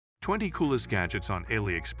20 Coolest Gadgets on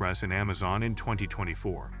Aliexpress and Amazon in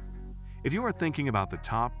 2024. If you are thinking about the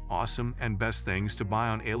top, awesome, and best things to buy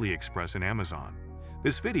on Aliexpress and Amazon,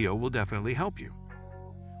 this video will definitely help you.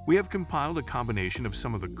 We have compiled a combination of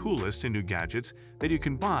some of the coolest and new gadgets that you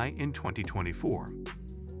can buy in 2024.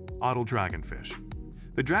 Auto Dragonfish.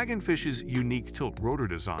 The Dragonfish's unique tilt rotor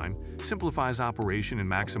design simplifies operation and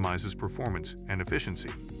maximizes performance and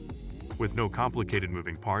efficiency. With no complicated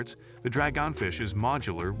moving parts, the Dragonfish is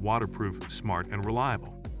modular, waterproof, smart, and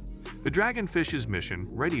reliable. The Dragonfish is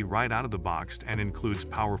mission-ready right out of the box and includes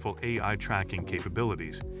powerful AI tracking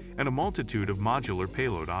capabilities and a multitude of modular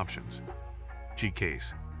payload options.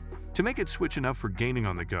 G-Case. To make it switch enough for gaming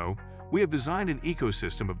on the go, we have designed an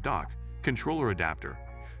ecosystem of dock, controller adapter,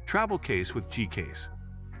 travel case with G-Case.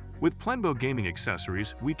 With Plenbo gaming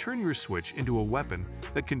accessories, we turn your Switch into a weapon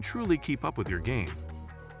that can truly keep up with your game.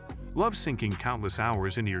 Love sinking countless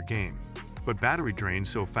hours into your game, but battery drains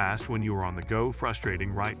so fast when you are on the go,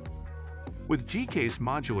 frustrating, right? With G-Case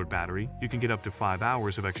modular battery, you can get up to 5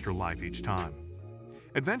 hours of extra life each time.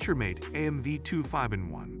 AdventureMate AMV2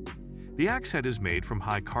 5-in-1. The axe head is made from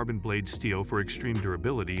high carbon blade steel for extreme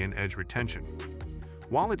durability and edge retention,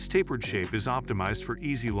 while its tapered shape is optimized for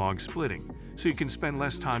easy log splitting, so you can spend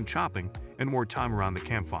less time chopping and more time around the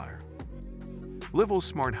campfire. Livell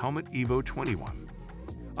Smart Helmet Evo 21.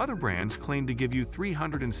 Other brands claim to give you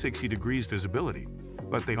 360 degrees visibility,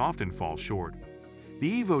 but they often fall short.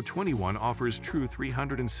 The Evo 21 offers true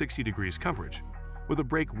 360 degrees coverage, with a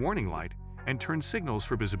brake warning light and turn signals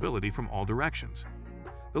for visibility from all directions.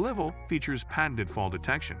 The Livell features patented fall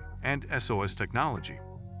detection and SOS technology.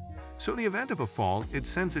 So in the event of a fall, it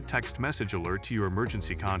sends a text message alert to your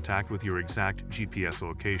emergency contact with your exact GPS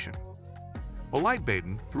location. Alight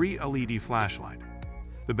Baton 3 LED Flashlight.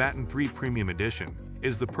 The Baton 3 Premium Edition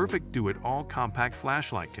is the perfect do-it-all compact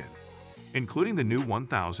flashlight kit, including the new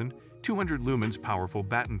 1,200 lumens powerful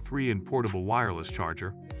Baton 3 and portable wireless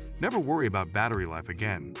charger. Never worry about battery life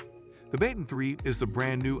again. The Baton 3 is the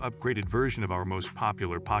brand new upgraded version of our most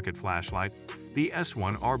popular pocket flashlight, the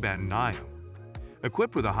S1R Baton IO.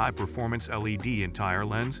 Equipped with a high-performance LED entire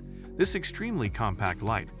lens, this extremely compact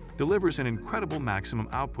light delivers an incredible maximum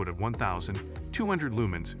output of 1,200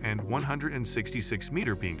 lumens and 166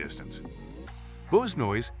 meter beam distance. Bose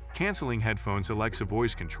Noise Cancelling Headphones Alexa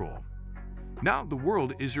Voice Control. Now the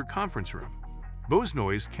world is your conference room. Bose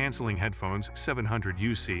Noise Cancelling Headphones 700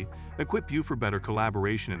 UC equip you for better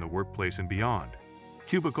collaboration in the workplace and beyond.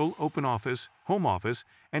 Cubicle, open office, home office,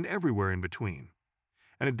 and everywhere in between.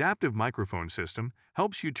 An adaptive microphone system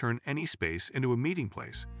helps you turn any space into a meeting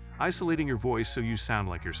place, isolating your voice so you sound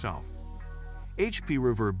like yourself. HP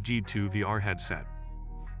Reverb G2 VR Headset.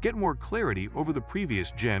 Get more clarity over the previous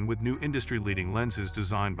gen with new industry-leading lenses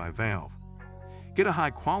designed by Valve. Get a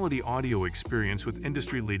high-quality audio experience with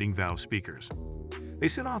industry-leading Valve speakers. They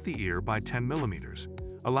sit off the ear by 10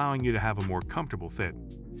 mm, allowing you to have a more comfortable fit.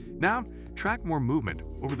 Now, track more movement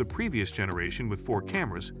over the previous generation with 4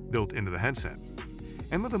 cameras built into the headset.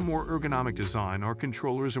 And with a more ergonomic design, our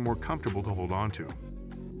controllers are more comfortable to hold on to.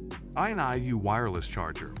 I&IU Wireless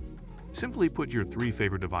Charger. Simply put your 3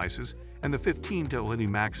 favorite devices, and the 15 LED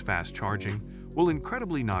Max fast charging will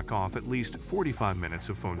incredibly knock off at least 45 minutes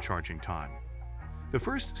of phone charging time. The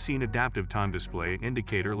first seen adaptive time display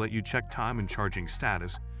indicator let you check time and charging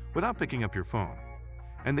status without picking up your phone,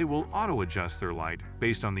 and they will auto-adjust their light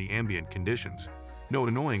based on the ambient conditions. No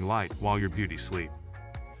annoying light while your beauty sleep.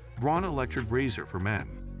 Braun Electric Razor for Men.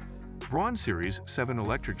 Braun Series 7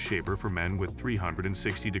 Electric Shaver for Men with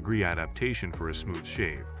 360-degree adaptation for a smooth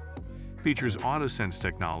shave. Features AutoSense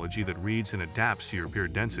technology that reads and adapts to your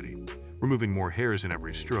beard density, removing more hairs in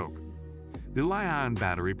every stroke. The Li-ion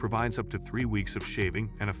battery provides up to 3 weeks of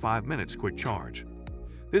shaving and a 5 minutes quick charge.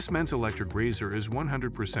 This men's electric razor is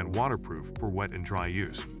 100% waterproof for wet and dry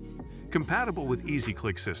use. Compatible with Easy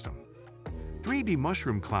Click system. 3D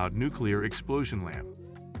Mushroom Cloud Nuclear Explosion Lamp.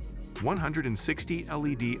 160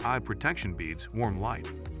 LED eye protection beads, warm light.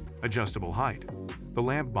 Adjustable height. The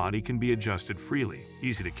lamp body can be adjusted freely,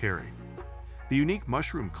 easy to carry. The unique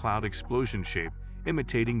mushroom cloud explosion shape,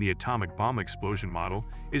 imitating the atomic bomb explosion model,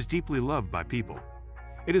 is deeply loved by people.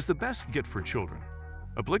 It is the best gift for children.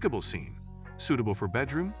 Applicable scene. Suitable for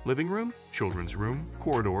bedroom, living room, children's room,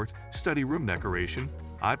 corridor, study room decoration,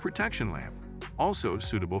 eye protection lamp. Also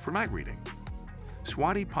suitable for night reading.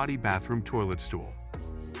 Swati Potty Bathroom Toilet Stool.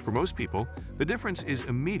 For most people, the difference is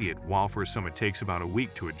immediate, while for some it takes about a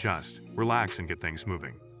week to adjust, relax, and get things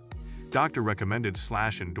moving. Doctor recommended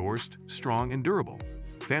 / endorsed, strong and durable.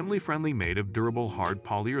 Family-friendly, made of durable hard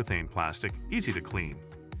polyurethane plastic, easy to clean.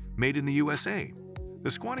 Made in the USA.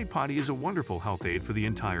 The Squatty Potty is a wonderful health aid for the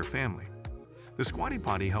entire family. The Squatty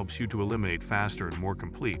Potty helps you to eliminate faster and more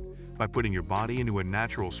complete by putting your body into a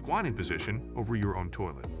natural squatting position over your own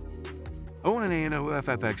toilet. ONA and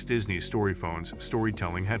OFFX Disney Storyphones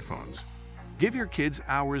Storytelling Headphones. Give your kids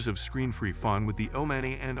hours of screen-free fun with the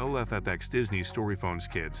ONA and OFFX Disney Storyphones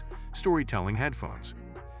Kids Storytelling Headphones.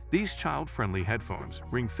 These child-friendly headphones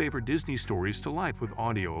bring favorite Disney stories to life with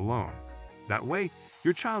audio alone. That way,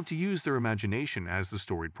 your child to use their imagination as the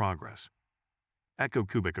story progresses.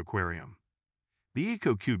 EcoCubic Aquarium. The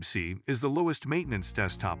EcoCube C is the lowest maintenance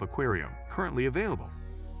desktop aquarium currently available.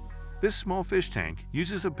 This small fish tank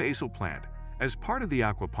uses a basil plant as part of the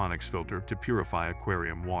aquaponics filter to purify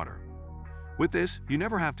aquarium water. With this, you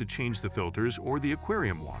never have to change the filters or the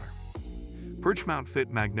aquarium water. Perch Mount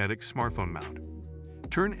Fit Magnetic Smartphone Mount.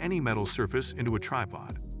 Turn any metal surface into a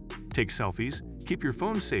tripod. Take selfies, keep your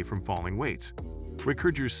phone safe from falling weights.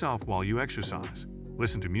 Record yourself while you exercise.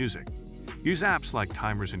 Listen to music. Use apps like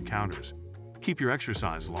timers and counters. Keep your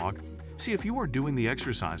exercise log. See if you are doing the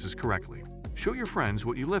exercises correctly. Show your friends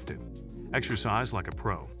what you lifted. Exercise like a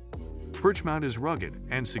pro. Perch Mount is rugged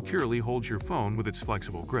and securely holds your phone with its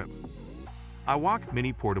flexible grip. iWalk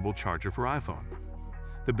Mini Portable Charger for iPhone.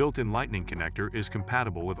 The built-in Lightning connector is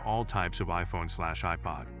compatible with all types of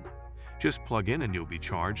iPhone/iPod. Just plug in and you'll be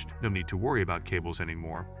charged, no need to worry about cables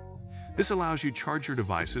anymore. This allows you to charge your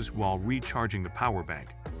devices while recharging the power bank.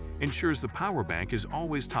 Ensures the power bank is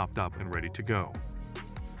always topped up and ready to go.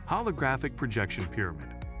 Holographic Projection Pyramid.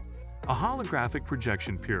 A holographic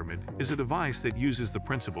projection pyramid is a device that uses the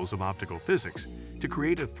principles of optical physics to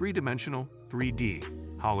create a three-dimensional, 3D,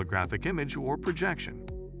 holographic image or projection.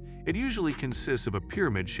 It usually consists of a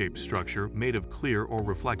pyramid-shaped structure made of clear or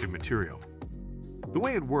reflective material. The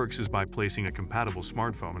way it works is by placing a compatible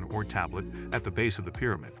smartphone or tablet at the base of the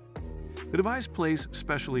pyramid. The device plays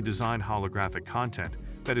specially designed holographic content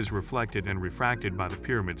that is reflected and refracted by the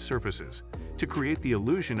pyramid surfaces to create the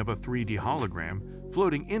illusion of a 3D hologram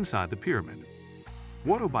floating inside the pyramid.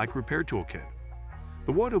 Woto Bike Repair Toolkit.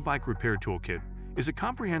 The Woto Bike Repair Toolkit is a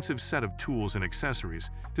comprehensive set of tools and accessories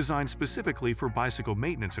designed specifically for bicycle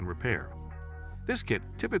maintenance and repair. This kit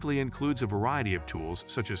typically includes a variety of tools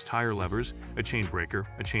such as tire levers, a chain breaker,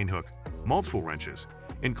 a chain hook, multiple wrenches,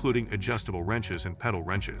 including adjustable wrenches and pedal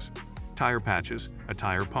wrenches, tire patches, a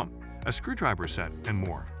tire pump, a screwdriver set, and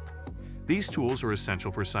more. These tools are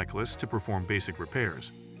essential for cyclists to perform basic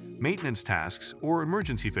repairs, maintenance tasks, or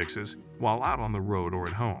emergency fixes while out on the road or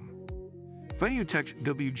at home. Fayutech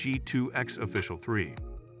WG2X Official 3.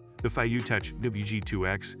 The Fayutech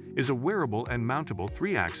WG2X is a wearable and mountable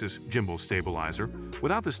 3-axis gimbal stabilizer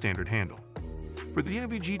without the standard handle. For the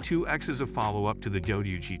WG2X is a follow-up to the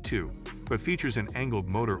WG2, but features an angled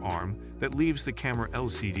motor arm that leaves the camera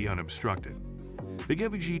LCD unobstructed. The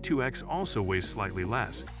WG2X also weighs slightly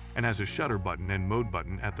less and has a shutter button and mode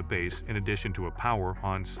button at the base in addition to a power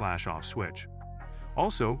on/off switch.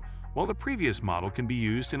 Also, while the previous model can be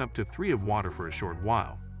used in up to 3 of water for a short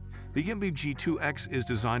while, the WG2X is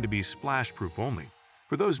designed to be splash-proof only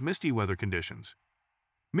for those misty weather conditions.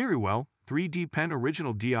 Miriwell 3D Pen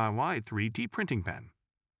Original DIY 3D Printing Pen.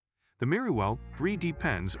 The Miriwell 3D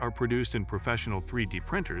pens are produced in professional 3D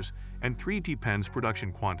printers and 3D pens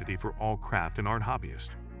production quantity for all craft and art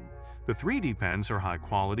hobbyists. The 3D pens are high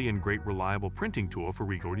quality and great reliable printing tool for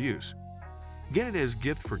record use. Get it as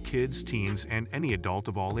gift for kids, teens, and any adult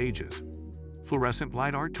of all ages. Fluorescent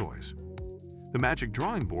light art toys. The Magic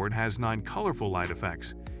Drawing Board has 9 colorful light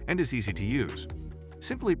effects and is easy to use.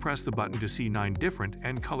 Simply press the button to see 9 different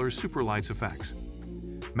and color super lights effects.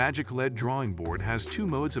 Magic LED Drawing Board has 2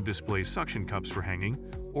 modes of display: suction cups for hanging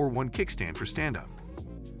or 1 kickstand for stand-up.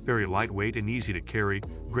 Very lightweight and easy to carry,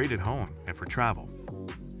 great at home and for travel.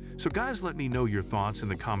 So guys, let me know your thoughts in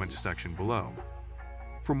the comments section below.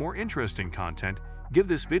 For more interesting content, give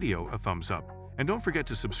this video a thumbs up and don't forget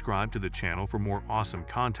to subscribe to the channel for more awesome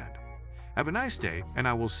content. Have a nice day and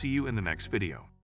I will see you in the next video.